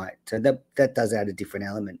one night. So that does add a different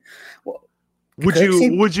element. Well, would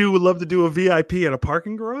you love to do a VIP at a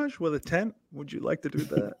parking garage with a tent? Would you like to do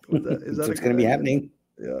that? Is that what's going to be happening?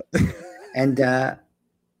 Yeah. And I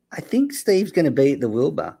think Steve's going to be at the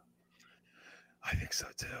Wilbur. I think so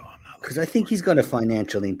too. I'm not, because I think he's got a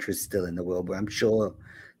financial interest still in the Wilbur. I'm sure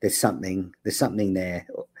there's something there.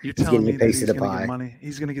 You're telling me a piece that of the pie. Money.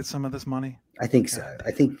 He's going to get some of this money. I think so.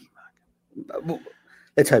 I think. Well,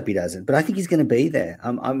 let's hope he doesn't. But I think he's going to be there.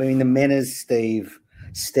 I mean, the Menners Steve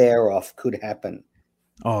stare off could happen.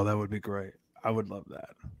 Oh, that would be great. I would love that.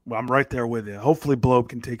 Well, I'm right there with you. Hopefully, Blobe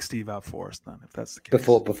can take Steve out for us then, if that's the case.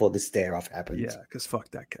 Before the stare off happens. Yeah, because fuck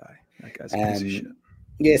that guy. That guy's a piece of shit.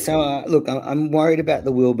 Yeah, so look, I'm worried about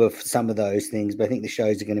the Wilbur for some of those things, but I think the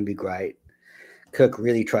shows are going to be great. Kirk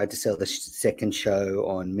really tried to sell the second show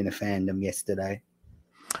on Minifandom yesterday.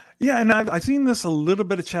 Yeah, and I've seen this a little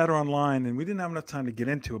bit of chatter online, and we didn't have enough time to get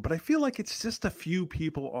into it, but I feel like it's just a few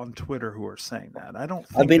people on Twitter who are saying that.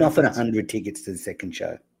 I've been offered 100 tickets to the second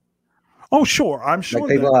show. Oh, sure. I'm sure.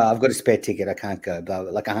 Like people I've got a spare ticket. I can't go,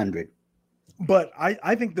 but like 100. But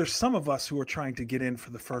I think there's some of us who are trying to get in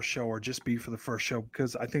for the first show or just be for the first show,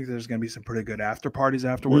 because I think there's going to be some pretty good after parties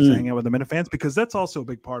afterwards to hang out with the Minifans, because that's also a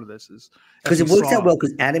big part of this. Is because it works out well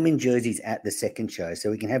because Adam in Jersey's at the second show,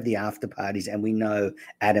 so we can have the after parties, and we know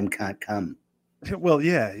Adam can't come. Well,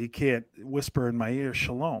 yeah, he can't whisper in my ear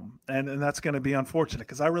shalom, and that's going to be unfortunate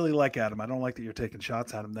because I really like Adam. I don't like that you're taking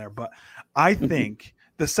shots at him there, but I think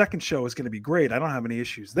the second show is going to be great. I don't have any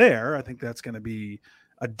issues there. I think that's going to be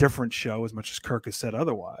a different show, as much as Kirk has said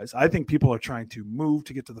otherwise. I think people are trying to move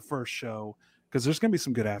to get to the first show because there's going to be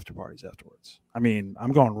some good after parties afterwards. I mean,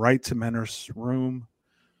 I'm going right to Menner's room.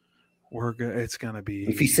 It's going to be.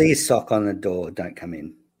 If you see a sock on the door, don't come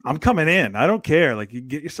in. I'm coming in. I don't care. Like, you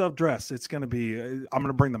get yourself dressed. It's going to be. I'm going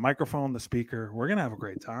to bring the microphone, the speaker. We're going to have a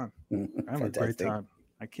great time. Have a great time.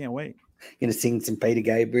 I can't wait. You're going to sing some Peter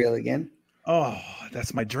Gabriel again? Oh,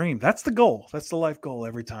 that's my dream. That's the goal. That's the life goal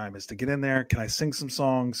every time, is to get in there. Can I sing some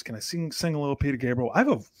songs? Can I sing a little Peter Gabriel? I have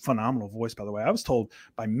a phenomenal voice, by the way. I was told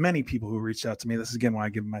by many people who reached out to me, this is again why I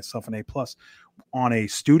give myself an A+, on a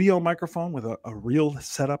studio microphone with a real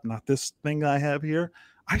setup, not this thing I have here.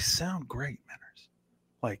 I sound great, Menners.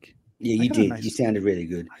 Like, yeah, you did. You sounded really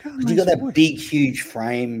good. You got that big, huge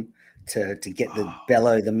frame to get the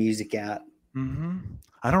bellow the music out. Mm-hmm.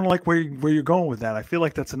 I don't like where you're going with that. I feel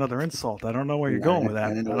like that's another insult. I don't know where you're going with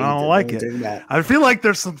that. I don't like it. I feel like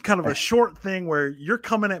there's some kind of a short thing where you're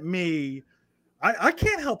coming at me. I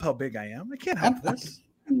can't help how big I am. I can't help this.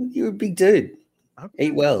 You're a big dude. Okay.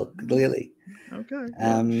 Eat well, clearly. Okay.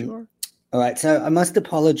 Yeah, sure. All right. So I must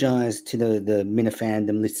apologize to the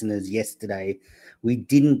Minifandom listeners yesterday. We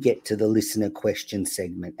didn't get to the listener question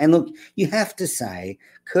segment. And look, you have to say,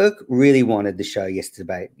 Kirk really wanted the show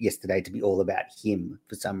yesterday to be all about him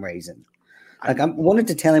for some reason. Like, I wanted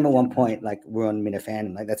to tell him at one point, like, we're on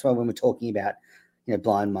Minifandom. Like, that's why when we're talking about,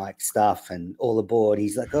 Blind Mike stuff and all aboard,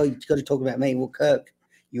 he's like, oh, you've got to talk about me. Well, Kirk,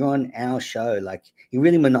 you're on our show. Like, he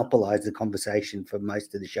really monopolized the conversation for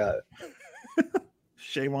most of the show.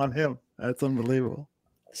 Shame on him. That's unbelievable.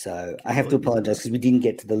 So I have to apologize because we didn't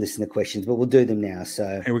get to the listener questions, but we'll do them now.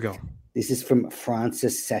 So here we go. This is from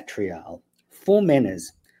Francis Satrial. For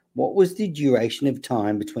Menners, what was the duration of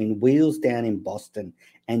time between Wheels Down in Boston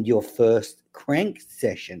and your first Crank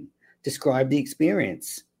session? Describe the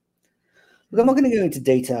experience. Look, I'm not going to go into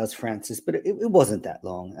details, Francis, but it wasn't that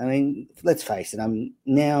long. I mean, let's face it, I'm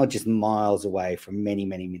now just miles away from many,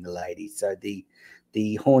 many middle ladies. So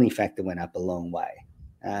the horny factor went up a long way.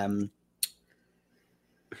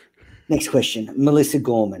 Next question, Melissa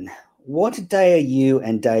Gorman. What day are you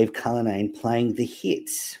and Dave Cullinane playing the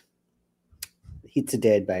hits? The hits are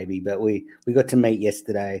dead, baby, but we got to meet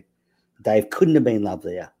yesterday. Dave couldn't have been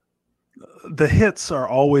lovelier. The hits are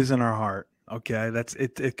always in our heart, okay? That's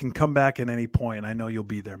it. It can come back at any point. I know you'll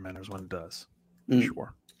be there, Menners, when it does.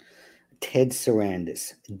 Sure. Ted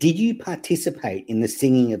Sarandis. Did you participate in the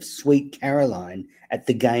singing of Sweet Caroline at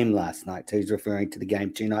the game last night? So he's referring to the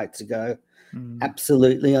game 2 nights ago.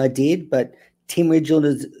 Absolutely, I did. But Tim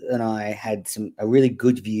Ridgeland and I had a really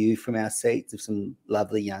good view from our seats of some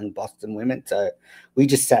lovely young Boston women. So we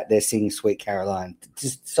just sat there singing Sweet Caroline,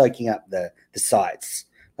 just soaking up the sights.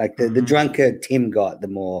 Like the drunker Tim got, the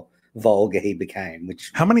more vulgar he became.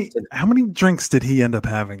 Which how many drinks did he end up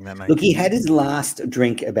having that night? Look, he had his last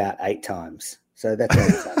drink about 8 times. So that's all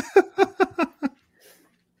I'm saying.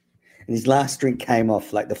 And his last drink came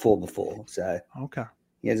off like the 4 before. So okay.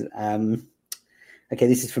 Yes. Okay,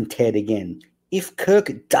 this is from Ted again. If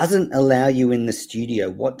Kirk doesn't allow you in the studio,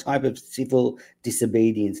 what type of civil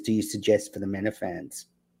disobedience do you suggest for the Menafans?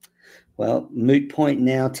 Well, moot point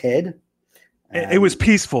now, Ted. It was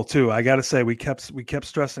peaceful too. I got to say, we kept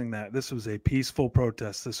stressing that this was a peaceful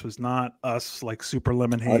protest. This was not us like super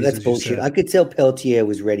lemon haze. Oh, that's bullshit. I could tell Peltier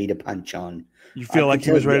was ready to punch on. You feel like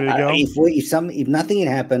he was ready to go? If nothing had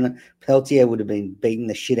happened, Peltier would have been beating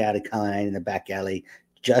the shit out of Kane in the back alley.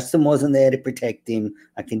 Justin wasn't there to protect him.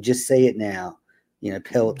 I can just see it now. You know,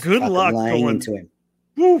 Pelt good luck laying into him.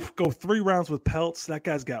 Woof, go 3 rounds with Pelts. That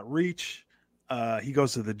guy's got reach. He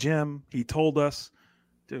goes to the gym. He told us,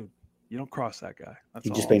 dude, you don't cross that guy.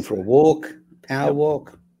 He's just been for a walk, power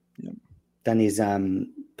walk. Yep. Done his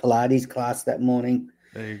Pilates class that morning.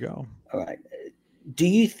 There you go. All right. Do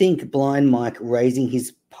you think Blind Mike raising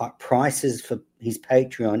his prices for his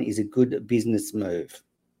Patreon is a good business move?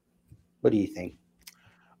 What do you think?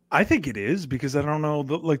 I think it is, because I don't know,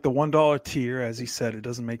 like the $1 tier, as he said, it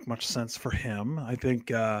doesn't make much sense for him. I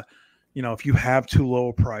think, if you have too low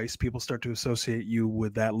a price, people start to associate you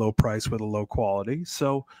with that low price with a low quality.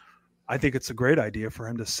 So I think it's a great idea for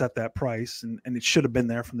him to set that price, and it should have been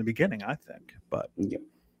there from the beginning, I think. But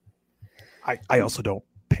I also don't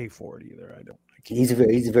pay for it either. He's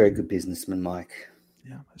a very good businessman, Mike.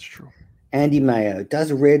 Yeah, that's true. Andy Mayo,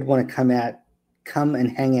 does Red want to come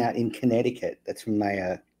and hang out in Connecticut? That's from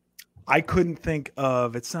Mayo. I couldn't think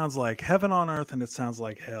of, it sounds like heaven on earth and it sounds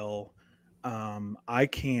like hell. I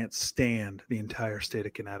can't stand the entire state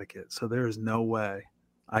of Connecticut, so there is no way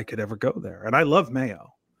I could ever go there. And I love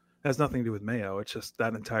Mayo. It has nothing to do with Mayo. It's just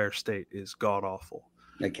that entire state is god awful.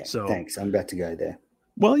 Okay, so thanks. I'm about to go there.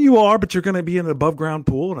 Well, you are, but you're going to be in an above ground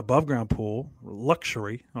pool,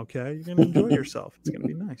 luxury. Okay, you're going to enjoy yourself. It's going to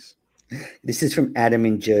be nice. This is from Adam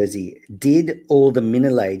in Jersey. Did all the Minna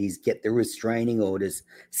ladies get the restraining orders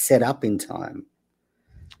set up in time?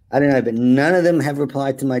 I don't know, but none of them have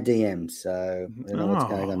replied to my DMs, so I don't know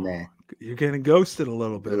what's going on there. You're getting ghosted a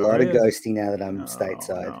little bit. A lot of ghosting now that I'm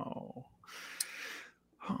stateside. No.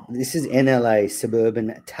 This is NLA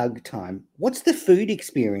Suburban Tug Time. What's the food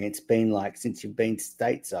experience been like since you've been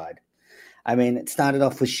stateside? I mean, it started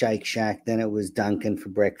off with Shake Shack, then it was Dunkin' for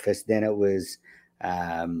breakfast, then it was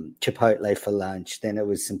Chipotle for lunch, then it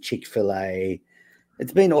was some Chick-fil-A.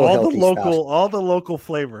 It's been all healthy stuff. All the local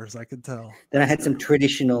flavors, I can tell. Then I had some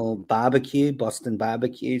traditional barbecue, Boston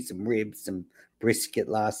barbecue, some ribs, some brisket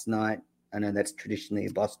last night. I know that's traditionally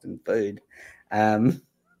a Boston food. And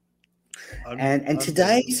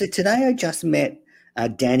today I just met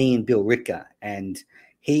Danny and Bill Ricker, and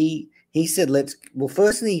he said let's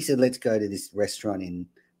go to this restaurant in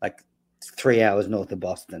like 3 hours north of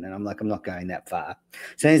Boston, and I'm like, I'm not going that far.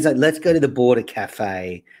 So he's like, let's go to the Border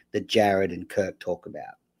Cafe that Jared and Kirk talk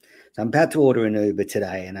about. So I'm about to order an Uber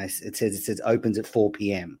today, and it says opens at 4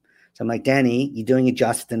 p.m. So I'm like, Danny, you're doing a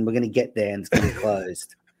Justin. We're going to get there, and it's going to be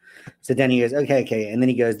closed. So Danny goes, okay. And then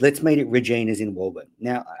he goes, let's meet at Regina's in Woburn.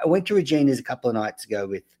 Now, I went to Regina's a couple of nights ago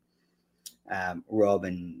with Rob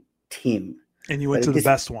and Tim. And you went to the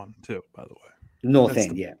best one, too, by the way. North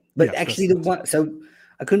End, yeah. But actually, the one, so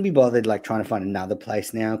I couldn't be bothered like trying to find another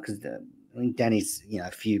place now because I think Danny's,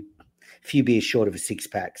 a few beers short of a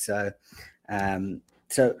 6-pack. So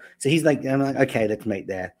he's like, I'm like, okay, let's meet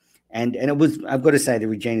there. And it was, I've got to say, the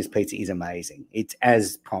Regina's pizza is amazing. It's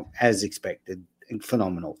as expected.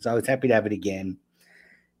 Phenomenal. So I was happy to have it again.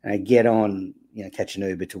 And I get on, catch an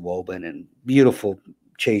Uber to Woburn, and beautiful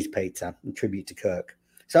cheese pizza in tribute to Kirk.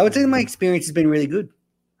 So I would say my experience has been really good.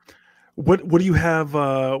 What do you have?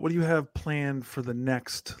 What do you have planned for the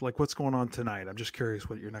next? Like, what's going on tonight? I'm just curious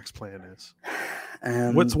what your next plan is.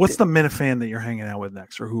 What's the Minifan that you're hanging out with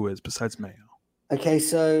next, or who is besides Mayo? Okay,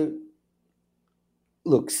 so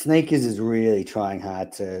look, Sneakers is really trying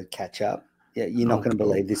hard to catch up. Yeah, you're not going to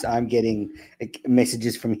believe this. I'm getting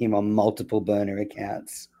messages from him on multiple burner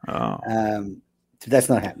accounts. So that's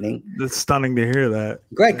not happening. That's stunning to hear that.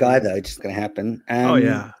 Great guy, though. Just going to happen.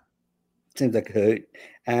 Seems like a hoot.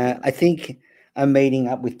 I think I'm meeting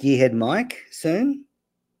up with Gearhead Mike soon.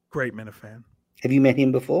 Great Minifan. Have you met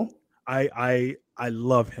him before? I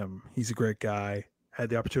love him. He's a great guy. Had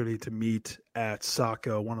the opportunity to meet at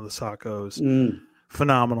Saco, one of the Sacos.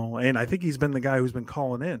 Phenomenal. And I think he's been the guy who's been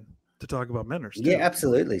calling in to talk about Menners too. Yeah,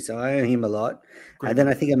 absolutely. So I owe him a lot. Great Then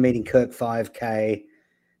man. I think I'm meeting Kirk 5K.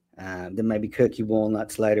 Then maybe Kirky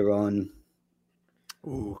Walnuts later on.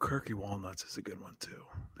 Ooh, Kirky Walnuts is a good one too.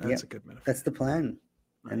 That's a good minute. That's the plan.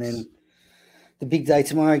 Nice. And then the big day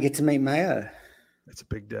tomorrow, I get to meet Mayo. It's a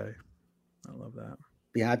big day. I love that.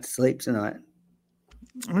 Be hard to sleep tonight.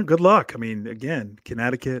 Well, good luck. I mean, again,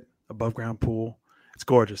 Connecticut, above ground pool. It's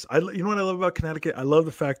gorgeous. You know what I love about Connecticut? I love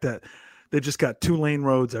the fact that they just got 2-lane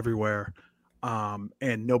roads everywhere,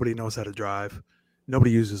 and nobody knows how to drive. Nobody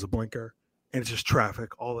uses a blinker, and it's just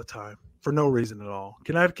traffic all the time for no reason at all.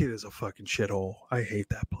 Connecticut is a fucking shithole. I hate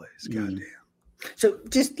that place. Goddamn. So,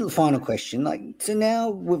 just the final question. So now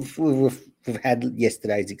we've had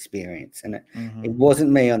yesterday's experience, and it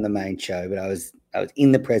wasn't me on the main show, but I was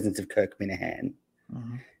in the presence of Kirk Minahan.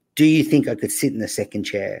 Mm-hmm. Do you think I could sit in the second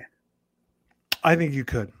chair? I think you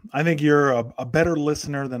could. I think you're a better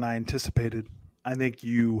listener than I anticipated. I think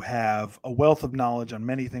you have a wealth of knowledge on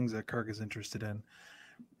many things that Kirk is interested in.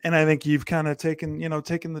 And I think you've kind of taken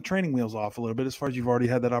the training wheels off a little bit as far as you've already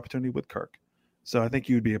had that opportunity with Kirk. So I think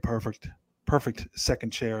you would be a perfect second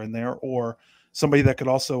chair in there, or somebody that could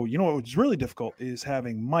also, what's really difficult is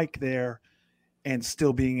having Mike there and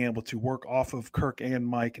still being able to work off of Kirk and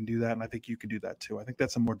Mike and do that. And I think you could do that too. I think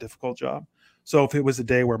that's a more difficult job. So if it was a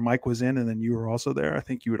day where Mike was in and then you were also there, I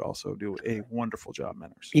think you would also do a wonderful job,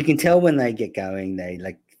 Menners. You can tell when they get going, they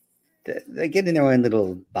get in their own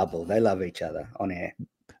little bubble. They love each other on air.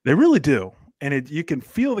 They really do. And you can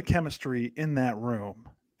feel the chemistry in that room.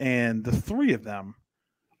 And the three of them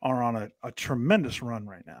are on a tremendous run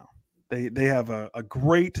right now. They have a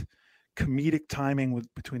great comedic timing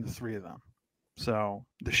between the three of them. So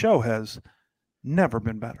the show has never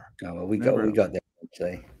been better. Oh, well, we got there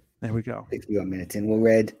actually. There we go. 61 minutes in. Well,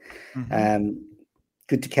 Red,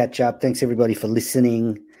 good to catch up. Thanks everybody for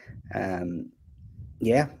listening. What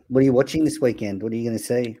are you watching this weekend? What are you going to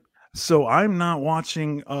see? So I'm not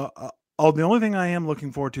watching. The only thing I am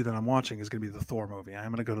looking forward to that I'm watching is going to be the Thor movie. I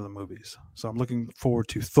am going to go to the movies, so I'm looking forward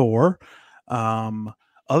to Thor.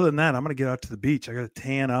 Other than that, I'm going to get out to the beach. I got to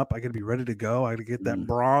tan up. I got to be ready to go. I got to get that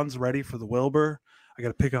bronze ready for the Wilbur. I got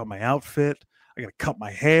to pick out my outfit. I got to cut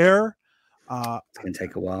my hair. It's going to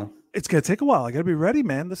take a while. It's going to take a while. I got to be ready,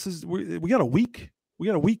 man. We got a week. We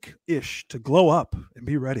got a week-ish to glow up and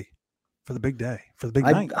be ready for the big day, for the big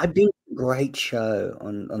night. I've been a great show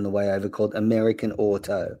on the way over called American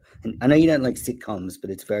Auto. And I know you don't like sitcoms, but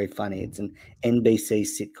it's very funny. It's an NBC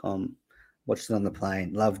sitcom. Watched it on the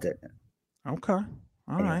plane. Loved it. Okay.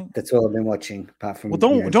 All right. That's all I've been watching, apart from. Well,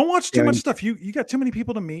 don't watch too much stuff. You got too many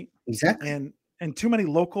people to meet. Exactly. And too many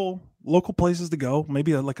local places to go.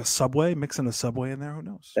 Maybe like a Subway, mixing a Subway in there. Who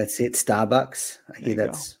knows? That's it. Starbucks. I hear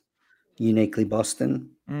that's uniquely Boston.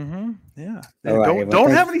 Mm-hmm. Yeah. Right,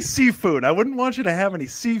 don't have any seafood. I wouldn't want you to have any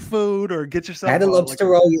seafood or get yourself. I had a lobster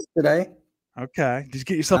roll yesterday. Okay. Did you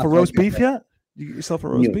get yourself a roast beef yet? Did you get yourself a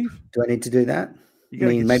roast beef? Do I need to do that?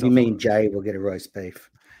 Maybe me and Jay will get a roast beef.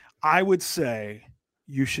 I would say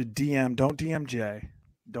you should DM. Don't DM Jay.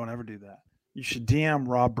 Don't ever do that. You should DM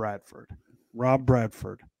Rob Bradford. Rob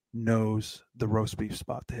Bradford knows the roast beef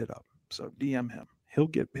spot to hit up. So DM him. He'll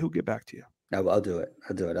get back to you. No, I'll do it.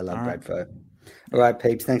 I love Bradford. All right,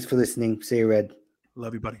 peeps. Thanks for listening. See you, Red.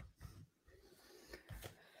 Love you, buddy.